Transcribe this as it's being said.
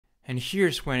And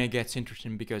here's when it gets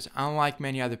interesting, because unlike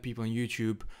many other people on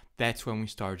YouTube, that's when we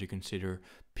start to consider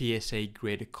PSA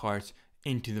graded cards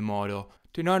into the model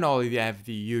to not only have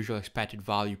the usual expected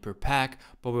value per pack,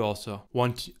 but we also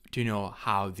want to know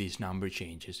how this number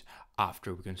changes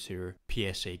after we consider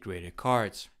PSA graded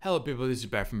cards. Hello people, this is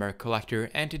Bear from Bear Collector,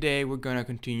 and today we're gonna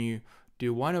continue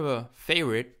do one of a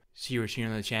favorite series here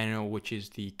on the channel, which is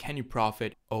the Can You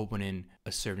Profit opening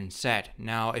a certain set.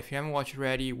 Now, if you haven't watched it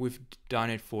already, we've done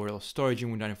it for Storage,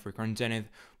 we've done it for Current Zenith,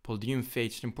 Palladium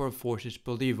Fates, Temporal Forces,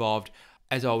 Build Evolved.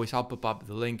 As always, I'll pop up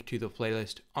the link to the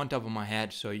playlist on top of my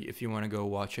head, so if you want to go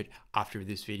watch it after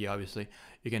this video, obviously,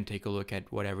 you can take a look at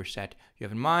whatever set you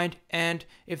have in mind. And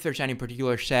if there's any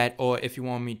particular set, or if you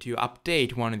want me to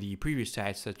update one of the previous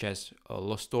sets, such as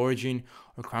Lost Origin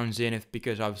or Crown Zenith,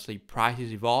 because obviously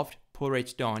prices evolved, pull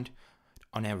rates don't,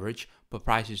 on average, but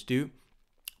prices do,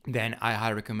 then I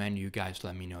highly recommend you guys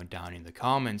let me know down in the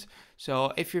comments.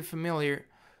 So if you're familiar,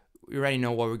 you already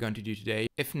know what we're going to do today.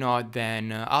 If not,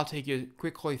 then I'll take you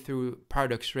quickly through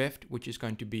Paradox Rift, which is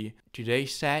going to be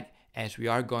today's set, as we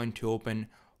are going to open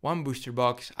one booster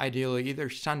box, ideally either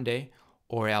Sunday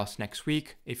or else next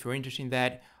week. If you're interested in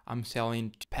that, I'm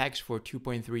selling packs for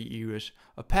 2.3 euros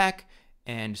a pack,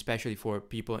 and especially for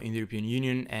people in the European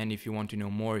Union. And if you want to know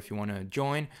more, if you want to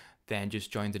join, then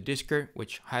just join the Discord,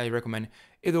 which I highly recommend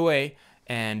either way.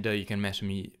 And you can message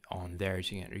me on there,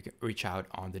 so you can reach out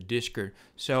on the Discord.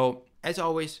 So as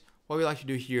always, what we like to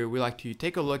do here, we like to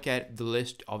take a look at the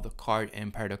list of the card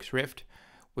in Paradox Rift,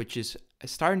 which is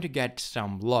starting to get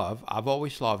some love. I've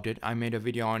always loved it. I made a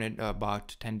video on it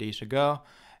about 10 days ago,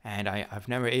 and I've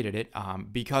never aided it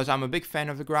because I'm a big fan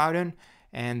of the Groudon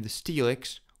and the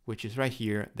Steelix, which is right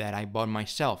here, that I bought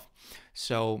myself.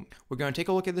 So we're going to take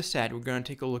a look at the set. We're going to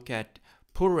take a look at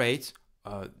pull rates.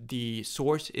 The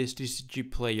source is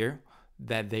TCGPlayer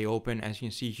that they open, as you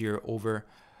can see here, over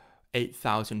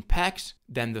 8,000 packs.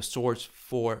 Then the source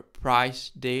for price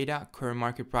data, current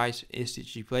market price, is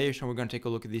TCGPlayer. So we're going to take a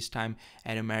look at this time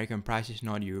at American prices,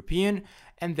 not European.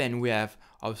 And then we have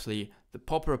obviously the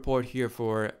pop report here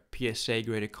for PSA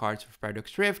graded cards for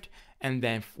Paradox Rift. And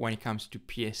then when it comes to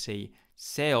PSA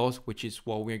sales, which is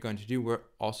what we're going to do, we're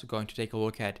also going to take a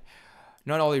look at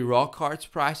not only raw cards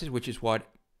prices, which is what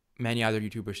many other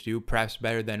YouTubers do, perhaps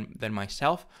better than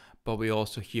myself, but we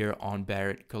also here on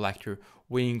Bear Collector,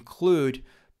 we include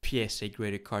PSA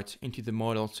graded cards into the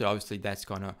model, so obviously that's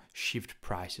gonna shift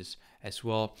prices as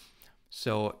well.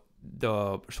 So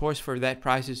the source for that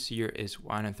prices here is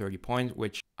 130 points,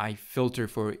 which I filter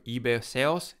for eBay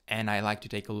sales, and I like to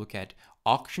take a look at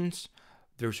auctions.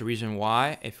 There's a reason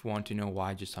why. If you want to know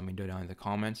why, just let me know down in the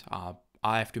comments.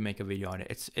 I have to make a video on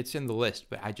it. It's in the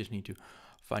list, but I just need to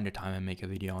find the time and make a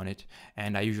video on it.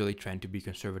 And I usually tend to be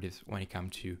conservative when it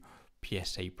comes to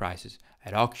PSA prices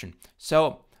at auction.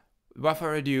 So without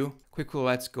further ado, quickly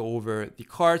let's go over the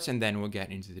cards and then we'll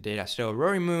get into the data. So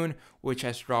Rory Moon, which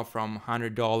has dropped from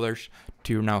 $100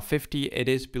 to now 50. It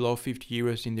is below 50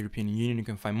 euros in the European Union. You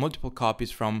can find multiple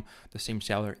copies from the same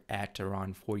seller at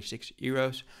around 46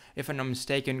 euros. If I'm not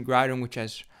mistaken, Groudon, which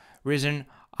has risen,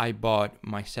 I bought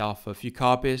myself a few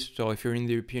copies. So if you're in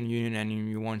the European Union and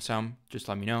you want some, just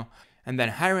let me know. And then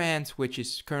Hydro Hands, which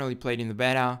is currently played in the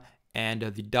beta, and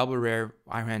the double rare,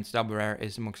 Iron Hands double rare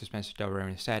is the most expensive double rare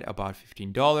in the set, about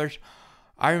 $15.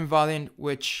 Iron Valiant,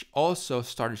 which also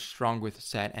started strong with the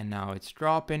set and now it's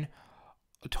dropping.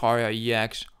 Otaria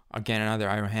EX, again another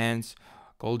Iron Hands.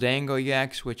 Goldango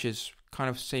EX, which is kind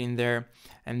of sitting there.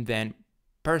 And then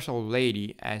Personal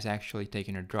Lady has actually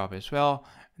taken a drop as well.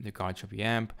 The Guards of the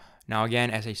Amp. Now again,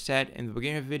 as I said in the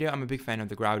beginning of the video, I'm a big fan of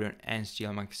the Groudon and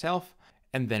Steel myself.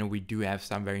 And then we do have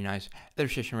some very nice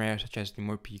illustration rares, such as the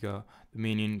Morpeko, the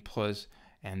Minion Plus,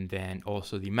 and then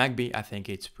also the Magby. I think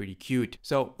it's pretty cute.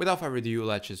 So without further ado,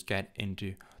 let's just get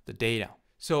into the data.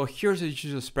 So here's the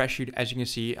digital spreadsheet. As you can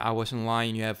see, I wasn't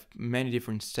lying. You have many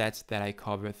different sets that I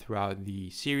cover throughout the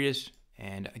series.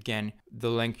 And again,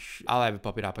 the link, I'll have it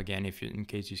pop it up again if you, in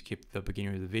case you skipped the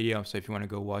beginning of the video. So if you want to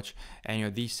go watch any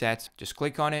of these sets, just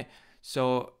click on it.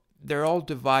 So they're all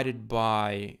divided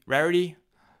by rarity: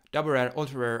 double rare,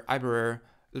 ultra rare, hyper rare,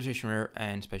 illustration rare,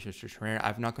 and special illustration rare.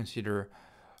 I've not considered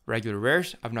regular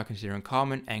rares. I've not considered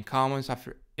uncommon and commons,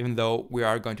 even though we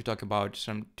are going to talk about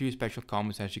some two special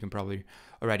commons, as you can probably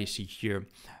already see here,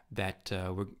 that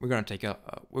we're going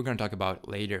to talk about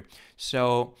later.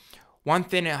 So one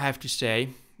thing I have to say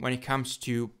when it comes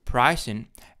to pricing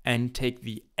and take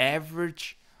the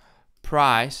average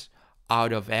price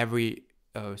out of every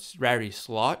rarity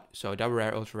slot, so double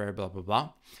rare, ultra rare, blah blah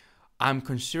blah, I'm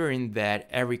considering that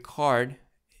every card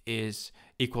is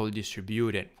equally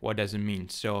distributed. What does it mean?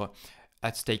 So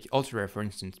let's take ultra rare for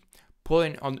instance.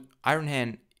 pulling on Iron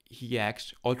Hand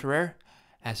EX Ultra Rare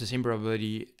has the same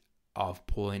probability of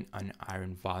pulling an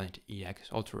Iron Valiant EX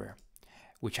Ultra Rare,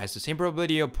 which has the same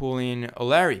probability of pulling a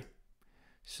Larry.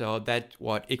 So that's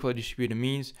what equally distributed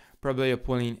means. Probability of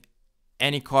pulling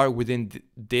any card within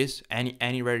this,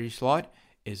 any rarity slot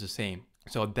is the same.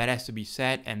 So that has to be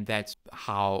set, and that's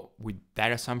how, with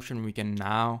that assumption, we can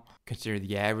now consider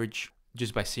the average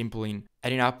just by simply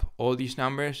adding up all these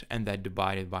numbers and then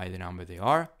divided by the number they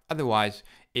are. Otherwise,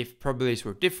 if probabilities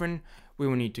were different, we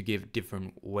will need to give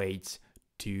different weights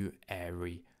to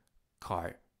every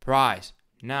card price.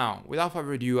 Now, without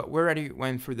further ado, we already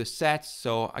went through the sets.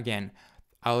 So again,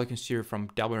 I'll consider from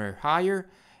double rare higher,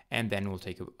 and then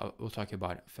we'll talk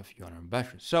about a few other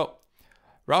versions. So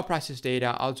raw prices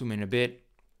data, I'll zoom in a bit.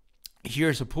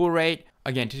 Here's a pull rate.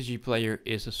 Again, TCGPlayer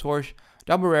is the source.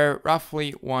 Double rare,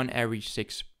 roughly 1 every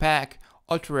 6 pack.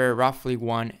 Ultra rare, roughly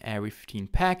 1 every 15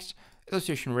 packs.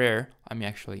 Illustration rare,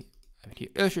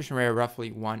 illustration rare,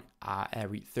 roughly 1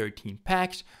 every 13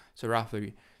 packs. So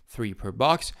roughly 3 per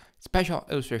box. Special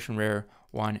illustration rare,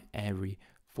 1 every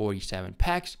 47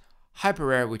 packs. Hyper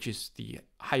rare, which is the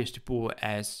highest to pull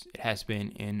as it has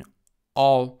been in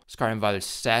all Scarlet&Violet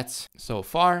sets so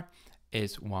far,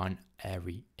 is 1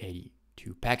 every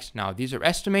 82 packs. Now these are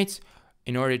estimates.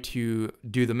 In order to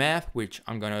do the math, which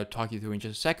I'm going to talk you through in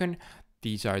just a second,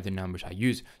 these are the numbers I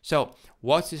use. So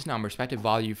what's this number, expected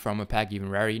value from a pack given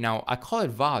rarity? Now I call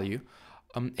it value.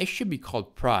 It should be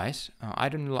called price. I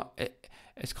don't know.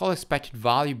 It's called expected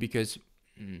value because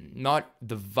not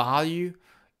the value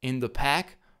in the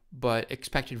pack, but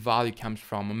expected value comes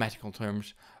from mathematical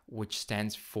terms, which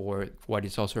stands for what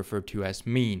is also referred to as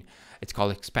mean. It's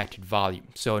called expected value.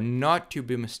 So not to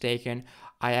be mistaken,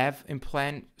 I have in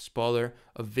plan, spoiler,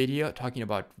 a video talking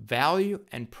about value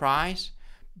and price,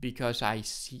 because I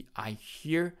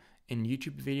hear in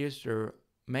YouTube videos or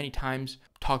many times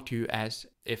talked to as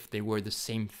if they were the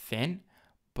same thing,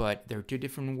 but they're two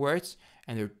different words,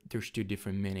 and there's two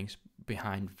different meanings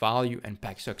behind value and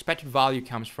pack. So expected value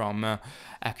comes from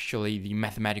actually the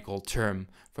mathematical term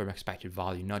for expected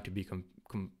value, not to be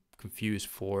confused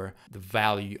for the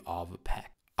value of a pack.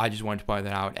 I just wanted to point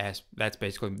that out, as that's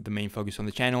basically the main focus on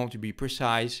the channel, to be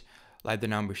precise, let the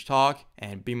numbers talk,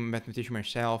 and being a mathematician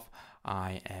myself,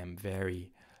 I am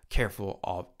very careful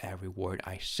of every word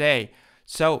I say.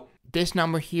 So this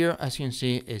number here, as you can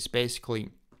see, is basically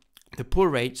the pull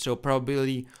rate, so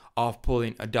probability of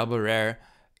pulling a double rare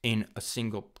in a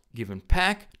single given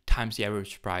pack times the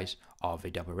average price of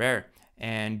a double rare.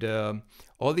 And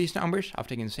all these numbers I've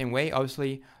taken the same way.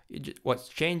 Obviously, what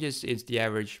changes is the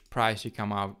average price you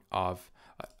come out of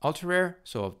ultra rare,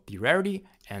 so of the rarity,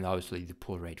 and obviously the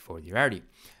pull rate for the rarity.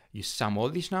 You sum all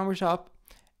these numbers up,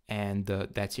 and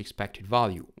that's the expected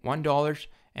value,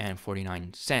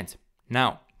 $1.49.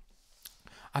 Now,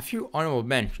 a few honorable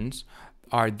mentions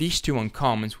are these two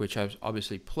uncommons, which I've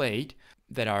obviously played,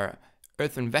 that are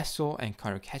Earthen Vessel and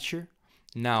Counter Catcher.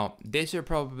 Now, there's a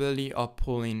probability of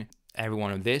pulling every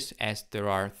one of this, as there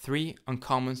are 3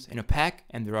 uncommons in a pack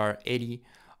and there are 80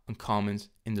 uncommons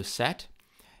in the set,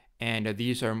 and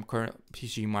these are current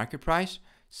TCG market price.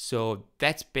 So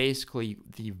that's basically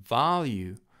the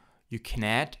value you can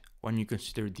add when you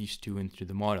consider these two into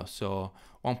the model. So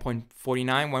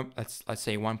 1.49, let's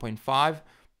say 1.5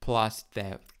 plus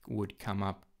that would come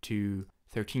up to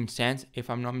 13 cents if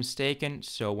I'm not mistaken,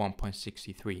 so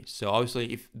 1.63. So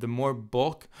obviously, if the more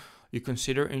bulk you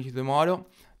consider into the model,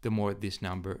 the more this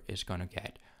number is gonna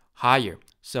get higher.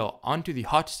 So onto the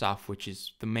hot stuff, which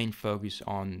is the main focus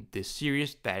on this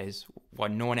series. That is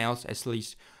what no one else, at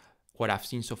least what I've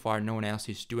seen so far, no one else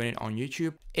is doing it on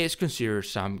YouTube, is consider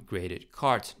some graded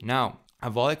cards. Now,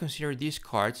 I've already considered these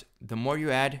cards. The more you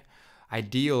add,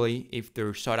 ideally, if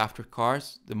they're sought after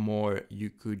cards, the more you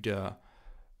could,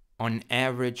 on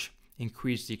average,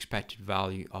 increase the expected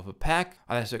value of a pack.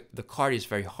 Unless the card is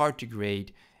very hard to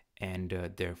grade, and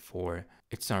therefore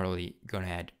it's not really gonna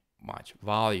add much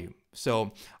value.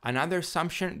 So another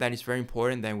assumption that is very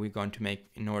important that we're going to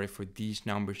make in order for these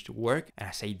numbers to work, and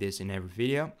I say this in every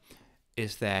video,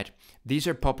 is that these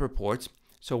are pop reports.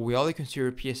 So we only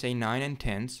consider PSA 9 and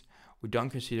 10s. We don't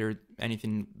consider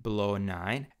anything below a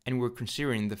 9, and we're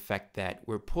considering the fact that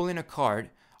we're pulling a card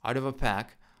out of a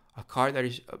card that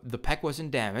is, the pack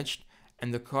wasn't damaged,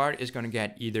 and the card is going to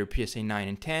get either PSA 9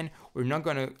 and 10. We're not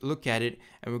going to look at it,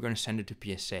 and we're going to send it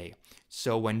to PSA.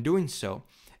 So when doing so,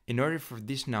 in order for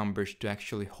these numbers to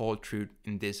actually hold true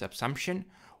in this assumption,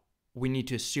 we need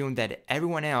to assume that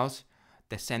everyone else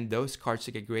that sent those cards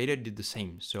to get graded did the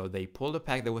same. So they pulled a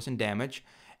pack that wasn't damaged,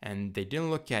 and they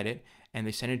didn't look at it, and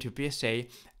they sent it to PSA,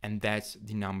 and that's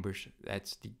the numbers,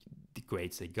 that's the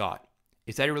grades they got.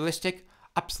 Is that realistic?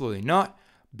 Absolutely not,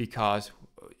 because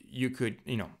you could,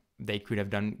 they could have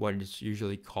done what is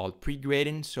usually called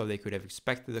pre-grading, so they could have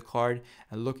expected the card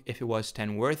and look if it was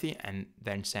 10 worthy and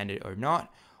then send it or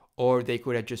not. Or they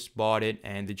could have just bought it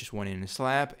and they just want it in a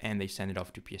slab and they send it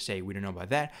off to PSA. We don't know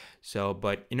about that. So,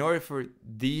 but in order for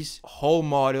this whole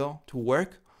model to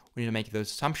work, we need to make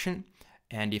those assumptions.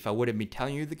 And if I wouldn't be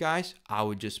telling you the guys, I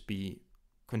would just be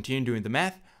continuing doing the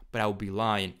math, but I would be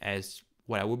lying as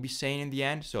what I would be saying in the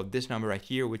end. So this number right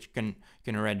here, which you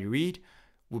can already read,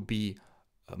 would be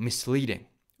misleading.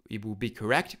 It would be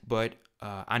correct, but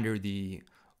under the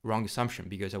wrong assumption,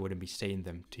 because I wouldn't be saying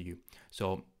them to you.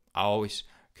 So I always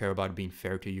care about being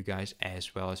fair to you guys,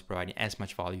 as well as providing as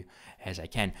much value as I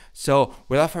can. So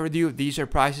without further ado, these are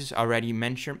prices already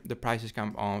mentioned. The prices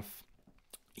come off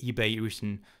eBay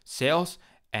recent sales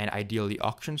and ideally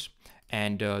auctions,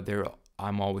 and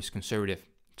I'm always conservative.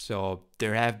 So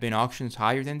there have been auctions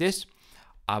higher than this.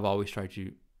 I've always tried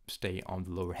to stay on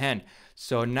the lower hand.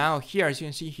 So now here, as you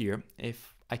can see here,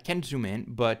 if I can zoom in,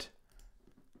 but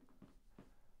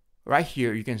right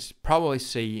here you can probably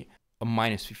see a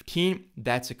 -15.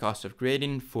 That's the cost of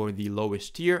grading for the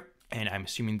lowest tier, and I'm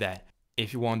assuming that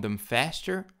if you want them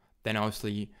faster, then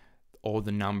obviously all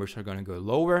the numbers are going to go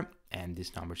lower, and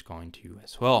this number is going to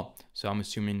as well. So I'm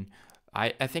assuming,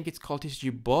 I think it's called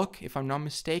TCG Bulk if I'm not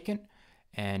mistaken,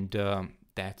 and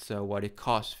that's what it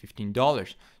costs,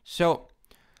 $15. So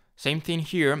same thing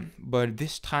here, but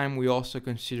this time we also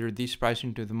consider this price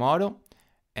into the model,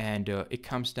 and it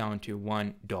comes down to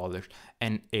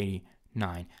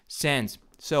 $1.89.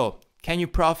 So can you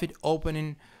profit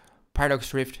opening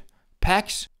Paradox Rift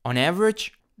packs on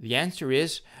average? The answer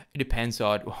is it depends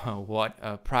on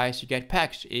what price you get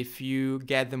packs. If you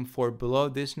get them for below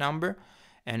this number,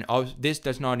 and this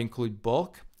does not include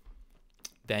bulk,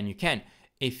 then you can.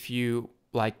 If you,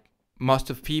 like most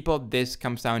of people, this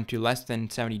comes down to less than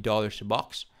 $70 a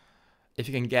box. If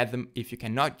you can get them, if you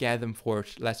cannot get them for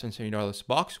less than $70 a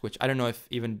box, which I don't know if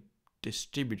even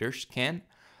distributors can,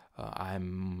 I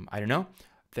don't know,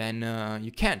 then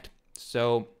you can't.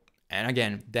 So, and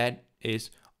again, that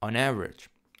is on average.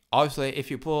 Obviously,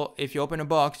 if you open a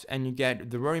box and you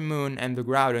get the Roaring Moon and the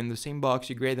Growler in the same box,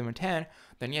 you grade them a 10,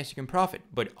 then yes, you can profit.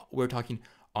 But we're talking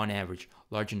on average,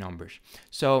 larger numbers.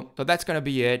 So that's gonna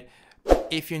be it.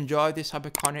 If you enjoy this type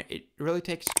of content, it really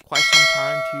takes quite some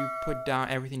time to put down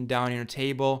everything down in a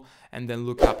table and then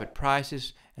look up at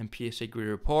prices and PSA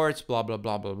graded reports, blah, blah,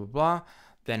 blah, blah, blah, blah.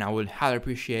 Then I would highly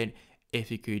appreciate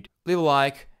if you could leave a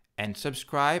like and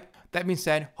subscribe. That being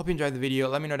said, hope you enjoyed the video.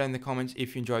 Let me know down in the comments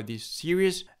if you enjoyed this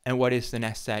series and what is the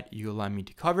next set you'd like me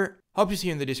to cover. Hope to see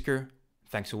you in the Discord.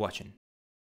 Thanks for watching.